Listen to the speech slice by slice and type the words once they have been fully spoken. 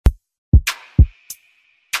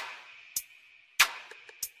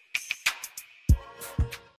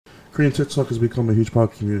Korean TikTok has become a huge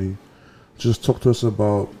part of the community. Just talk to us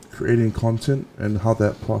about creating content and how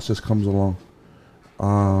that process comes along.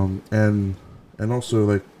 And also,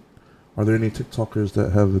 like, are there any TikTokers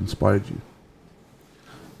that have inspired you?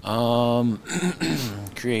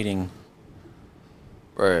 Creating,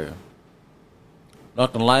 bro.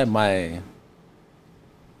 Not gonna lie,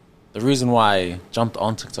 the reason why I jumped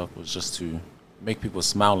on TikTok was just to make people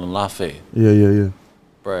smile and laugh. Yeah.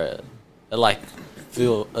 Bro, it like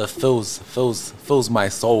fills my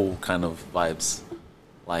soul kind of vibes.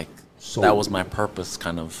 Like Soul. that was my purpose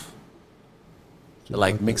kind of. It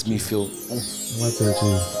like makes me feel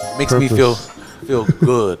makes me feel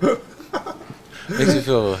good. Makes me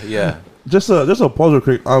feel Just a pause real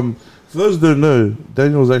quick. For those that don't know,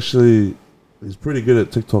 Daniel's actually he's pretty good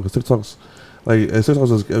at TikTok. TikTok's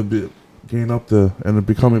is getting up there and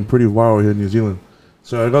becoming pretty viral here in New Zealand.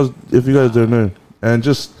 So guys, if you guys don't know, and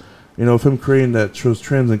just with him creating that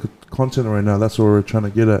trends and content right now, that's what we're trying to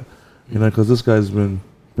get at. Because this guy's been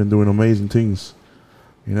doing amazing things.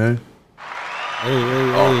 Hey.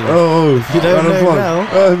 Oh, if you don't know now.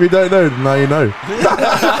 If you don't know, now you know.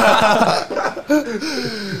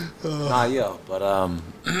 But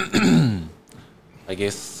I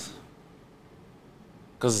guess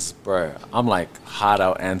because bro, I'm like hard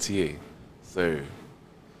out anti, so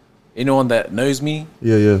anyone that knows me,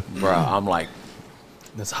 yeah, bro, I'm like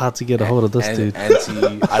it's hard to get a hold of this dude.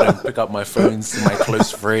 Anti, I don't pick up my phones to my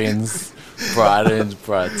close friends, bro. I don't,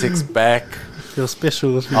 text back. Feel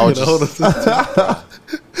special if you get a hold of this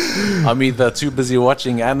dude. I'm either too busy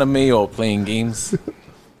watching anime or playing games.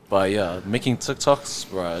 But yeah, making TikToks,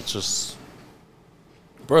 bro, it's just,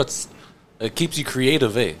 bro, it keeps you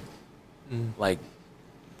creative, Like,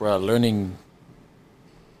 bro, learning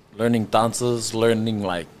dances, learning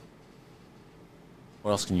like,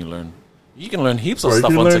 what else can you learn? You can learn heaps of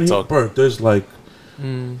stuff on TikTok. There's like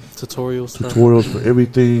tutorials for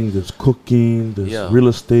everything. There's cooking. There's real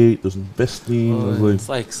estate. There's investing. It's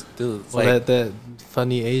like that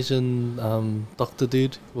funny Asian doctor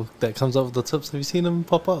dude that comes up with the tips. Have you seen him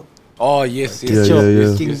pop up? Oh yes, He swears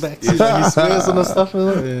on the stuff.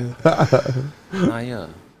 Yeah.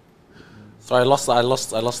 Sorry, I lost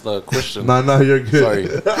the question. Nah, you're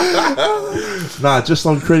good. Sorry. Just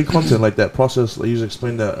on creating content like that process. Like you just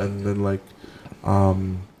explained that, and then like,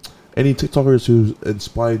 any TikTokers who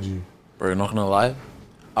inspired you? Bro, not gonna lie,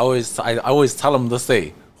 I always tell them this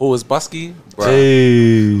day. Who is Busky? Bro,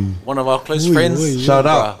 hey, one of our close friends. Shout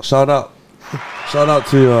out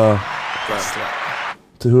to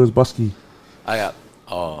who is Busky? I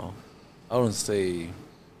wouldn't say.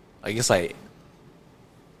 I guess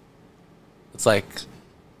it's like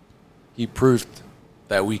he proved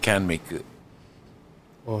that we can make it.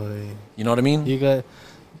 You know what I mean? You got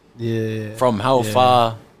from how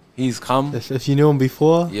far he's come. If you knew him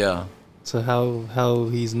before, to how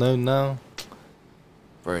he's known now,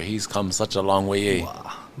 bro, he's come such a long way.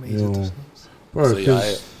 Wow, major difference. Bro,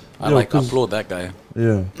 so I applaud that guy.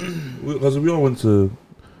 Yeah, because we all went to.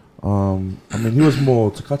 I mean, he was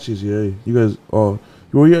more Takachi's year. You guys,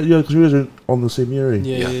 because you guys are on the same year.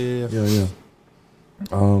 Yeah.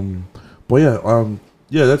 But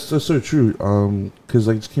that's so true. Because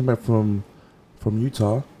I just came back from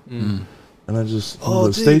Utah, and I just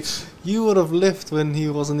the States. You would have left when he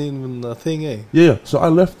wasn't even a thing, eh? Yeah. So I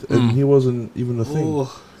left, and he wasn't even a thing.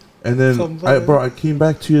 Oh, and then I came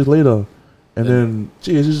back 2 years later. And then,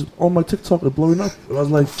 it's just on my TikTok and blowing up. And I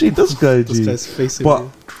was like, this guy, this guy's facing But me.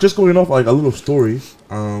 just going off like a little story,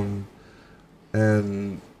 and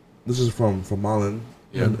this is from Marlon,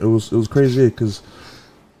 and it was crazy because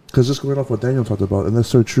just going off what Daniel talked about, and that's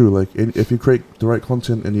so true. Like, if you create the right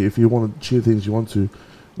content and if you want to achieve things you want to,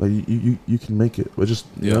 like you can make it. But just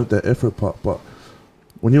that effort part. But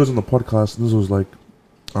when he was on the podcast, and this was like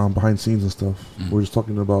behind scenes and stuff. We were just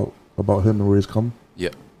talking about him and where he's come. Yeah.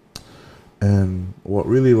 And what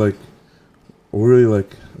really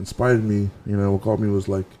inspired me, what got me was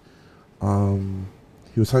like,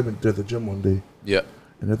 he was talking at the gym one day. Yeah.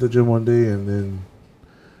 And at the gym one day, and then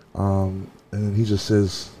he just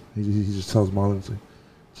says, he just tells Marlon, like,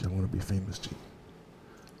 "Gee, I want to be famous, G.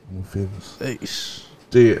 I want famous."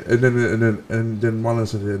 Gee, and then Marlon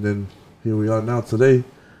said it, and then here we are now today.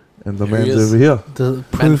 And the man's over here. The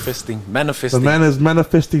manifesting. The man is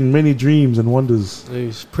manifesting many dreams and wonders.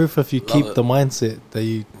 There's proof if you keep the mindset that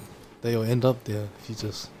you'll end up there if you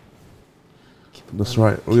just keep it. That's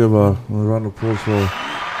right. We have a round of applause for.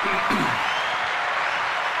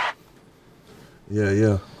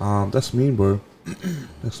 Yeah. That's mean, bro.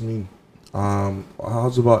 That's mean.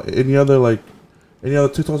 How's about any other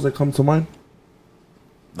TikToks that come to mind?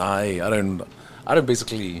 Nah, I don't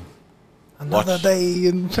basically. Another day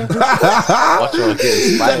in Watch her get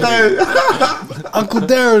inspired. Uncle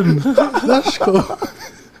Darren. Let's go.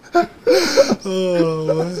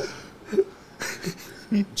 Oh,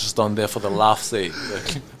 Just on there for the laugh's sake.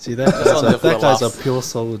 Like, see that on there for the guy's a laughs. pure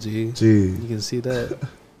soul, G. Gee. You can see that.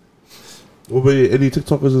 What about you? Any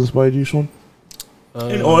TikTokers inspired you, Sean?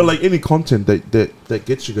 Or like any content that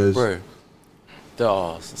gets you guys?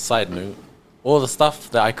 bro, side note, all the stuff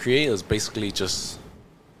that I create is basically just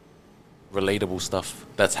relatable stuff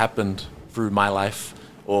that's happened through my life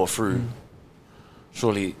or through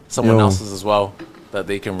surely someone Yo. else's as well that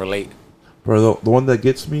they can relate. Bro, the one that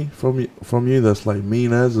gets me from you that's like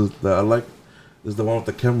mean as is that I like is the one with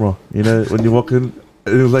the camera. You know, when you walk in,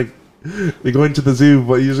 it was like you go into the zoo,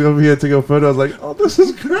 but you just over here and take a photo. I was like, oh, this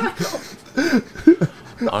is crack.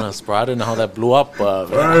 Honest, bro, I don't know how that blew up, but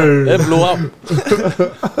Bro. it blew up.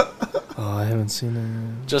 Oh, I haven't seen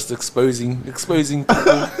it. Just exposing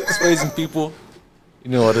people.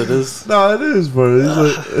 You know what it is. No, it is, bro.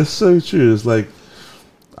 It's, like, it's so true. It's like,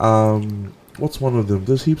 what's one of them?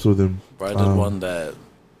 There's heaps of them. Bro, I did one that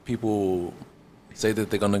people say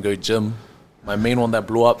that they're gonna go gym. My main one that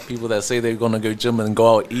blew up, people that say they're gonna go gym and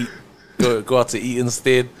go out go out to eat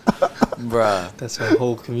instead. Bruh. That's our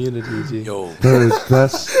whole community, G. Yo. Bro,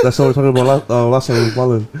 that's what we were talking about last time with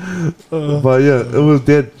Marlon. But yeah, it was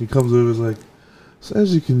dead. He comes over, it's like, so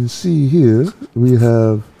as you can see here, we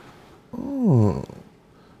have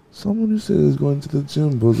someone who said is going to the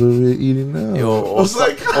gym, but over here eating now. Yo, I was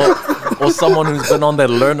like, or someone who's been on their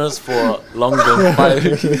learners for longer than 5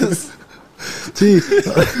 years. Gee,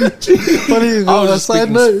 funny. I was A just side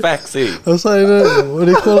speaking note. facts, eh? A side note. What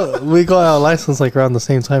do you call it? We got our license like around the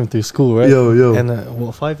same time through school, right? Yo. And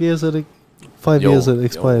what, 5 years it 5 Yo, years it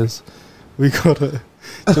expires. We got it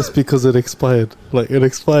just because it expired. Like it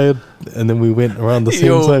expired, and then we went around the same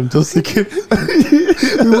Yo. time just to get.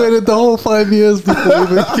 We waited the whole 5 years before we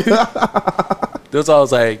even get. That's why I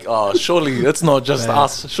was like, oh, surely it's not just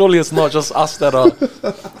us. Surely it's not just us that are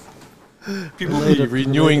people be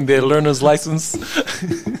renewing their learner's license.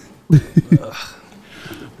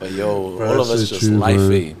 But yo, Bro, all of that's us so just true, life,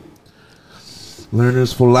 bro. eh?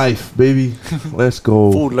 learners for life, baby. Let's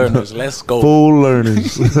go. Full learners, let's go. Full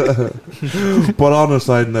learners. But on a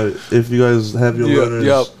side note, if you guys have your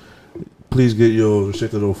learners, please get your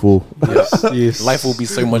restricted or full. Yes. Yes. Life will be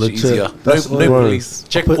so much Legit. easier. That's No right. police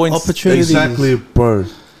checkpoints. Opportunities. Exactly, bro.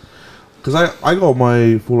 Because I got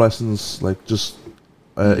my full license like just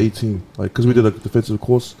 18, like because we did a defensive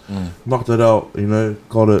course, knocked it out, you know,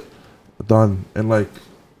 got it done, and like,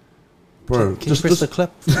 bro, Can you press the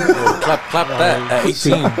clap? Yo, clap that at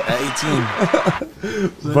 18. At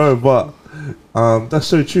 18. bro, but that's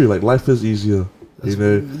so true. Like life is easier, you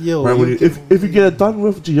know. Yo, Right, when you, if you get it done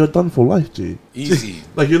with, G, you're done for life, G. Easy.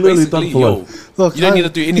 Like you're literally Basically, done for yo, life. Look, you don't need to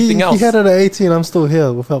do anything he else. He had it at 18. I'm still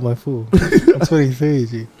here without my fool. I'm 23,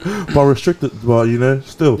 G. But restricted, but you know,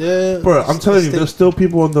 still, Yeah, bro. I'm telling you, still- there's still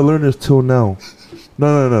people on the learners till now.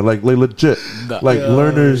 No, like legit, Nah. like Yeah.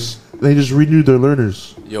 learners. They just renewed their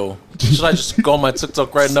learners. Yo, should I just go on my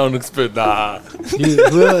TikTok right now and expose? Nah.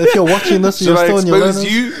 Well, if you're watching this, Should you're I still in your expose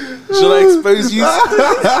learners. you? Should I expose you?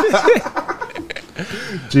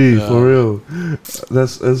 Gee, for real.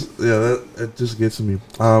 That just gets me.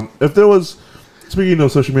 If there was, speaking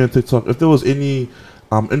of social media and TikTok, if there was any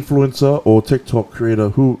influencer or TikTok creator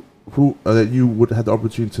who that you would have the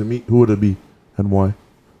opportunity to meet, who would it be and why?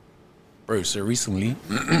 Bro, so recently,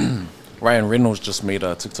 Ryan Reynolds just made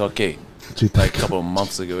a TikTok gay Gee, like a couple of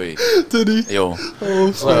months ago. Eh? Did he? Yo,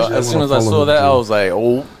 Oh, so I as soon wanna as I follow saw him, that, too. I was like,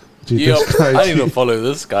 oh, Gee, yep, this guy, I need to gee, follow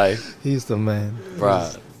this guy. he's the man.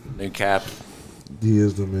 Bruh, no cap. he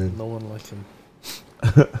is the man. No one like him.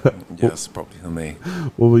 Yes, probably him, eh?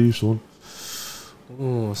 What about you, Sean?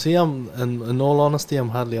 Ooh, see, in all honesty, I'm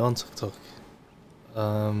hardly on TikTok.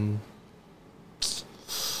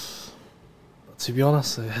 But to be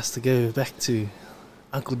honest, it has to go back to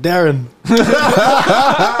Uncle Darren.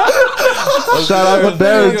 Shout out to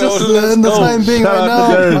Darren. Just let's in the go. time being Shout right out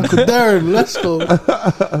to now, Darren. Uncle Darren, let's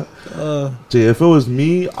go. Gee, if it was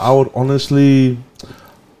me, I would honestly.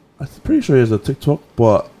 I'm pretty sure he has a TikTok,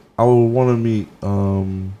 but I would want to meet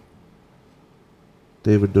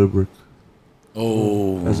David Dobrik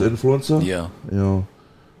Oh, as an influencer. yeah. You know.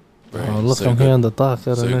 Bro, Oh, look, so I'm good. here in the dark. I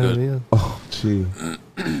don't So know good. who he is. Oh, gee.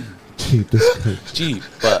 Gee, this guy. Gee,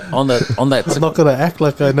 but on that I'm not gonna act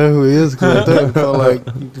like I know who he is because I don't. But like,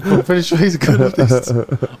 I'm pretty sure he's good at this.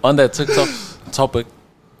 on that TikTok topic,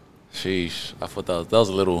 sheesh, I thought that was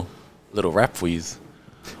a little rap for you.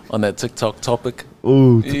 On that TikTok topic,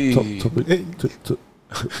 Oh, Hey. topic.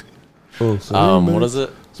 Oh, sorry. what is it,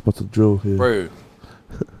 It's about to drill here. bro?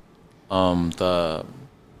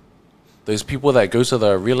 those people that go to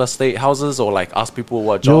the real estate houses or like ask people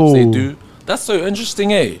what jobs they Yo. do. That's so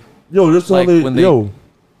interesting, eh? Yo, this is Like, how they. when they- Yo,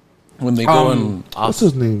 When they go and what's ask,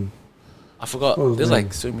 his name? I forgot. what was his There's name?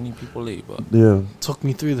 like so many people, eh? But Yeah. Talk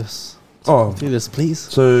me through this. Oh, Through this, please.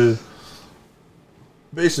 so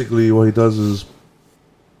basically, what he does is,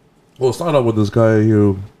 well, start out with this guy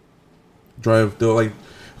who drive. They'll like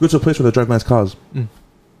go to a place where they drive nice cars. Mm.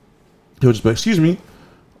 He'll just be like, "Excuse me,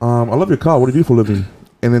 I love your car. What do you do for a living?"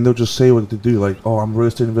 And then they'll just say what they do, like, "Oh, I'm a real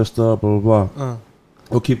estate investor." Blah blah blah.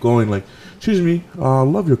 They'll keep going, like, "Excuse me, I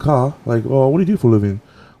love your car. Like, oh, what do you do for a living?"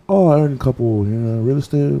 "Oh, I own a couple, real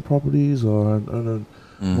estate properties, or I own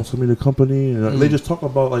a multimedia company." And they just talk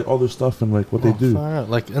about like all this stuff and like what they do. Far out.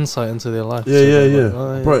 Like insight into their life. Yeah, So yeah, they're yeah. like,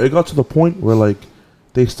 oh, yeah. Bro, it got to the point where like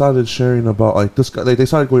they started sharing about like this guy. Like, they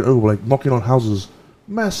started going over like knocking on houses,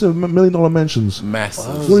 massive $1 million mansions.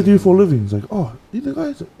 massive. What do you do for a living? It's like, oh, you the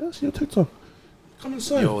guys? Yeah, see your TikTok. Come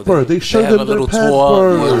inside, Yo, bro. They showed have them a their little pad,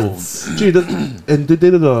 tour. bro. Yo. Gee, and they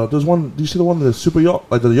did there's one. Do you see the one the super yacht,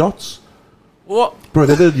 like the yachts? What? Bro,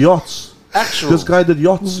 they did yachts. Actual. This guy did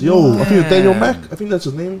yachts. Yo, I think it's Daniel Mack. I think that's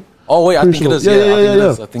his name. Oh wait, I Pretty think it sure. is. Yeah, Yeah, yeah, I think yeah, it yeah.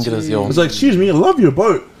 is. I think it is. Yo. It's like, excuse me, I love your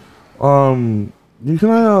boat. You can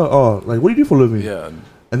like, what do you do for a living? Yeah.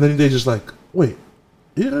 And then they just like, wait,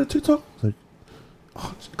 you got a TikTok? It's like,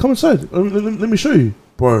 oh, come inside. Let me show you,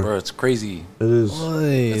 bro. Bro, it's crazy. It is. Boy,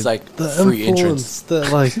 It's like the free influence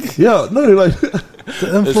that like Yeah, no, like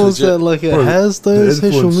the influence legit. that like it Bro, has the though social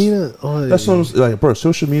influence. media. Oh, that's what I'm like, bro.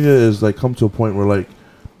 Social media is like come to a point where like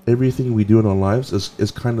everything we do in our lives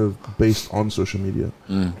is kind of based on social media.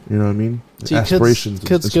 Mm. You know what I mean? See, Aspirations.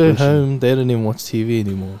 kids go inspiration. home. They don't even watch TV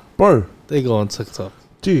anymore. bro. They go on TikTok.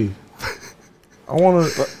 Gee, I want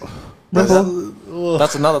to.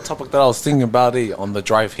 That's another topic that I was thinking about on the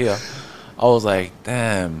drive here. I was like,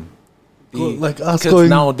 damn. Like us kids going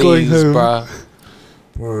nowadays, home. bruh.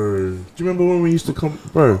 Bro, do you remember when we used to come,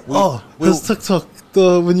 bro? There's TikTok.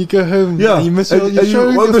 The when you go home, Yeah, and you miss and your you- show.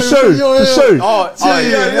 well, your the favorite- show, yeah, the yeah. show.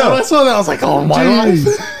 Oh, I saw that. I was like, oh my Gee,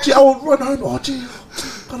 life. gee, I would run home. Oh, gee,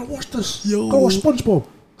 gotta watch this. Yo. Gotta watch SpongeBob.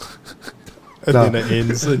 And Nah. then it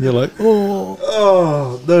ends, and you're like, oh.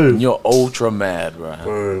 Oh no, You're ultra mad, bruh.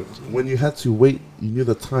 bro. When you had to wait, you knew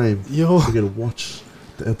the time Yo. to get to watch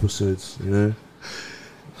the episodes. You know.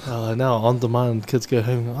 Now on demand, kids go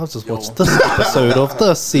home. I'll just watch this episode of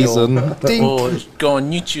this season. Ding. Or go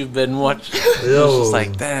on YouTube and watch. It Yo. was just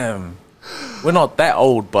like, damn. We're not that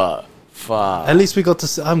old, but fuck. At least we got to.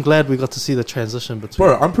 See, I'm glad we got to see the transition between.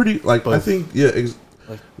 Bro, I'm pretty like I Both. think yeah,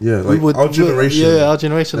 yeah, We like our generation. Yeah, our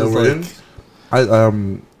generation that is we're like,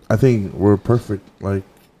 in. I think we're perfect. Like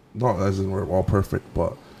not as in we're all perfect,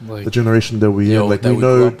 but like the generation that we Yo, in, like that we we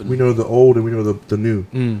grew know up in. we know the old and we know the new,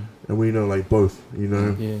 mm, and we know like both. You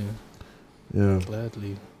know, yeah, yeah.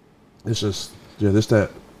 gladly. It's just there's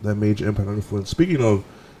that major impact on influence. Speaking of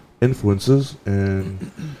influences,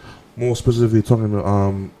 and more specifically talking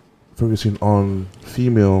about focusing on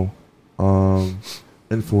female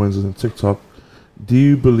influencers in TikTok, do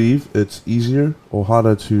you believe it's easier or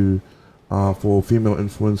harder to for female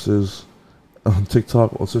influencers on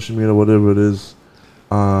TikTok or social media, whatever it is,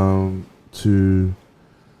 to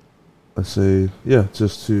let's say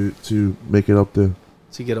just to make it up there,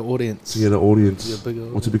 To get an audience. to get an audience, To get a bigger or to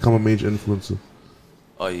audience. become a major influencer?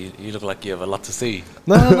 Oh, you look like you have a lot to say.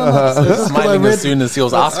 No. It's just 'cause I Smiling read- as soon as he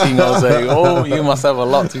was asking, I was like, oh, you must have a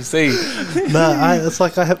lot to say. It's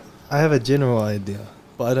like I have a general idea,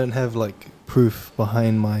 but I don't have like proof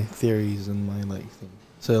behind my theories and my like thing.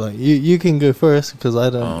 So like you can go first because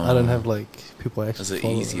I don't have like people actually. Is it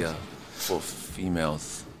follow easier us. for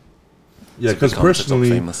females? Yeah, to because become TikTok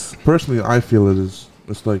famous? personally, I feel it is.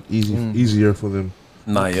 It's like easier for them.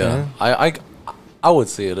 Nah, yeah, I would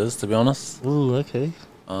say it is, to be honest. Ooh, okay.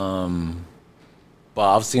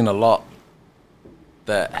 But I've seen a lot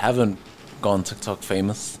that haven't gone TikTok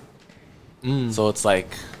famous. So it's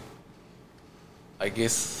like, I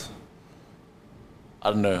guess,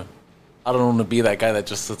 I don't know. I don't want to be that guy that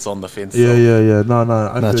just sits on the fence. Yeah. No.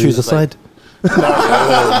 I Now feel choose a you. side. My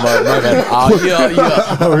bad.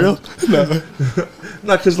 Yeah. Oh, real?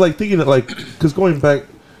 No, because like thinking that because going back,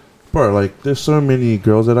 bro, like there's so many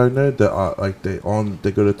girls that I know that are like they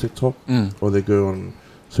go to TikTok or they go on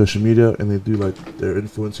social media and they do like their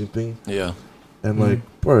influencing thing, Yeah. and like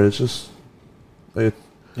bro, it's just like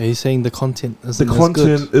Are you saying the content isn't the as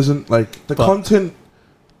content isn't like the But- content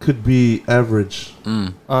could be average,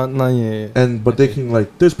 good? No, yeah. and but they can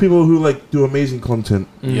like there's people who like do amazing content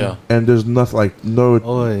Yeah. and there's nothing like no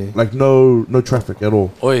Oi. like no traffic at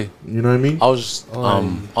all. Oi, You know what I mean? I was just Oi.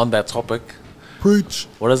 on that topic. Preach.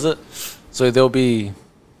 What is it? So there'll be,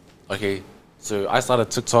 okay, so I started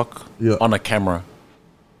TikTok Yeah. on a camera.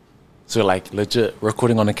 So like legit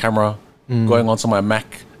recording on a camera, going onto my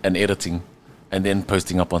Mac and editing, and then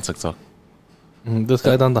posting up on TikTok. This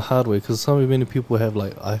guy done the hard way because so many people have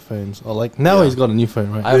like iPhones or like now he's got a new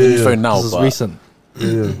phone, right? I have a new phone now, This is but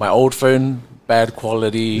recent. my old phone, bad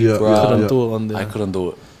quality, Yeah, bruh. Couldn't do it on there. I couldn't do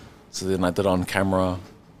it. So then I did it on camera.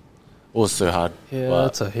 It was so hard. Yeah, but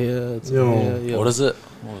it's a here, it's a Yo. here. Yeah. what is it?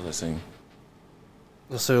 What was I saying?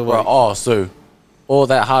 So Bro, like, so all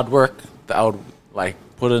that hard work that I would like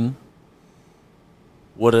put in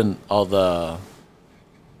wouldn't all the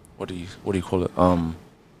what do you call it?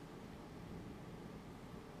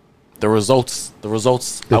 The results I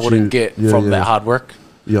That wouldn't you- get yeah, from yeah. that hard work.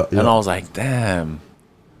 Yeah, yeah. And I was like, damn.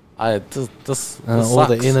 This all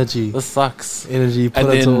the sucks. energy. This sucks. energy put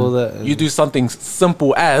And into then all that. you do something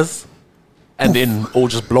simple as, and then it'll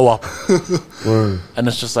just blow up. Word. And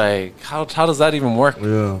it's just like, how does that even work?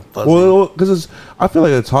 Yeah. Fuzzy. Well, because I feel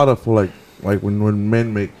like it's harder for like when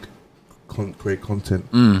men make create content,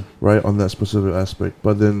 right, on that specific aspect.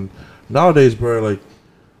 But then nowadays, bro, like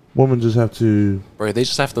women just have to. Bro, they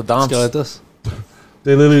just have to Let's dance. go like this.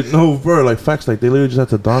 They literally no, bro. Like facts, like they literally just have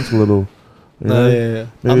to dance a little. You No, know? yeah.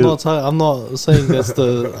 Maybe- I'm not saying that's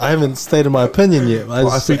the. I haven't stated my opinion yet. Well,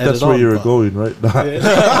 I just think added that's where on, you're but- going, right?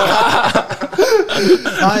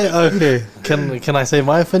 Okay. Can I say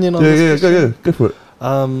my opinion on Yeah, this? yeah, go for it.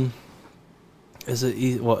 Is it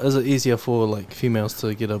is it easier for like females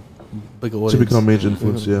to get a bigger To audience? become major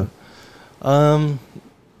influence, yeah.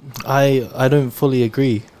 I don't fully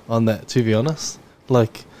agree on that, to be honest.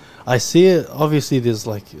 Like, I see it. Obviously, there's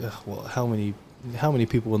like, how many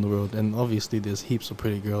people in the world, and obviously there's heaps of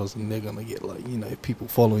pretty girls, and they're gonna get like people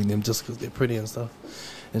following them just because they're pretty and stuff,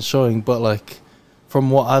 and showing. But like, from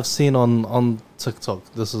what I've seen on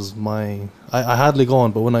TikTok, this is my. I hardly go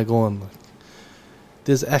on, but when I go on, like,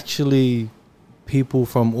 there's actually people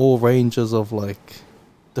from all ranges of like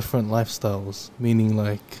different lifestyles, meaning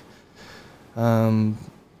like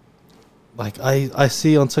I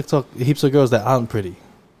see on TikTok heaps of girls that aren't pretty,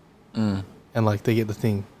 and like they get the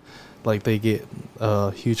thing, like they get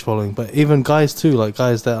a huge following. But even guys too, like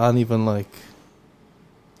guys that aren't even like,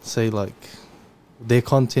 say like, their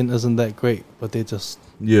content isn't that great, but they're just,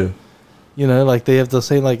 Yeah. like they have the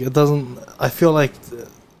same, like it doesn't. I feel like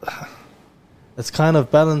it's kind of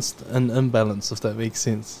balanced and imbalanced, if that makes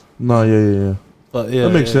sense. No, yeah. But yeah, That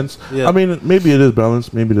makes yeah, sense. Yeah. I mean, maybe it is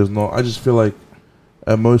balanced, maybe there's not. I just feel like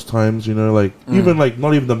at most times, like even like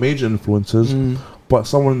not even the major influencers, but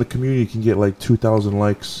someone in the community can get like 2,000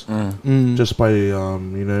 likes just by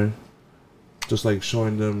just like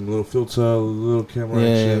showing them a little filter, a little camera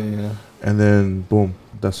action, yeah. and then boom,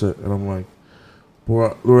 that's it. And I'm like,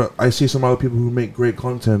 bro, I see some other people who make great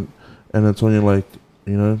content, and it's only like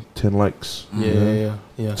 10 likes. you know?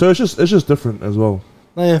 Yeah. So it's just different as well.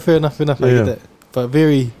 No, yeah, fair enough. I Yeah. get that. But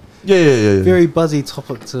very, Yeah. very buzzy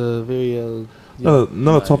topic to very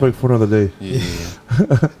Another topic for another day. Yeah.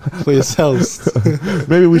 for yourselves.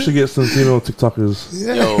 Maybe we should get some female TikTokers.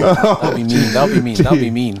 Yo, that'd be mean. That'd be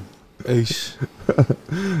mean. Oosh.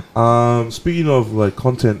 Speaking of like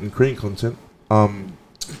content and creating content,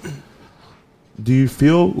 do you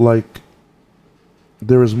feel like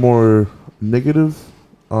there is more negative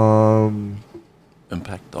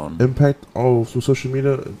Impact on. impact of social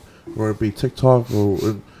media, or it be TikTok, or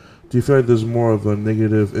do you feel like there's more of a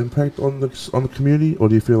negative impact on the community, or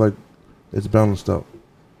do you feel like it's balanced out?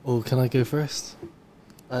 Oh, can I go first?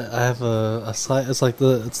 I have a side. It's like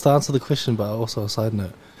it's to answer the question, but also a side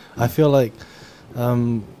note. I feel like,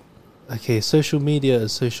 social media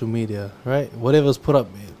is social media, right? Whatever's put up,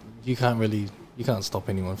 you can't stop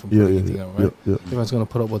anyone from putting anything up, right? Yeah. Everyone's gonna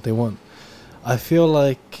put up what they want. I feel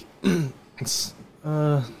like it's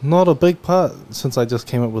not a big part, since I just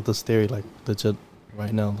came up with this theory, like legit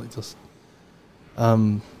right now, like just what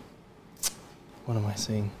am I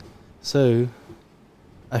saying? So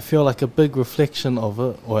I feel like a big reflection of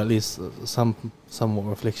it, or at least somewhat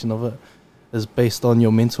reflection of it, is based on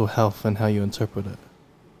your mental health and how you interpret it,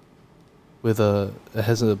 whether it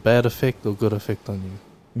has a bad effect or good effect on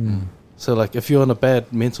you. So like if you're in a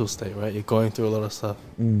bad mental state, right, you're going through a lot of stuff,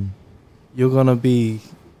 you're gonna be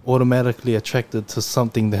automatically attracted to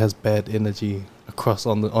something that has bad energy across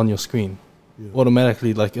on your screen.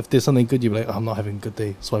 Automatically, like if there's something good, you'll be like, I'm not having a good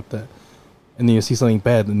day, swipe that. And then you see something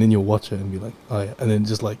bad, and then you'll watch it and be like, oh yeah, and then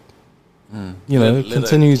just like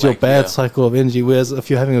continues your bad cycle of energy. Whereas if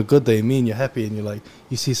you're having a good day, and you're happy, and you're like,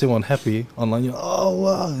 you see someone happy online, you're like, oh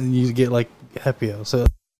wow, and you get like happier. So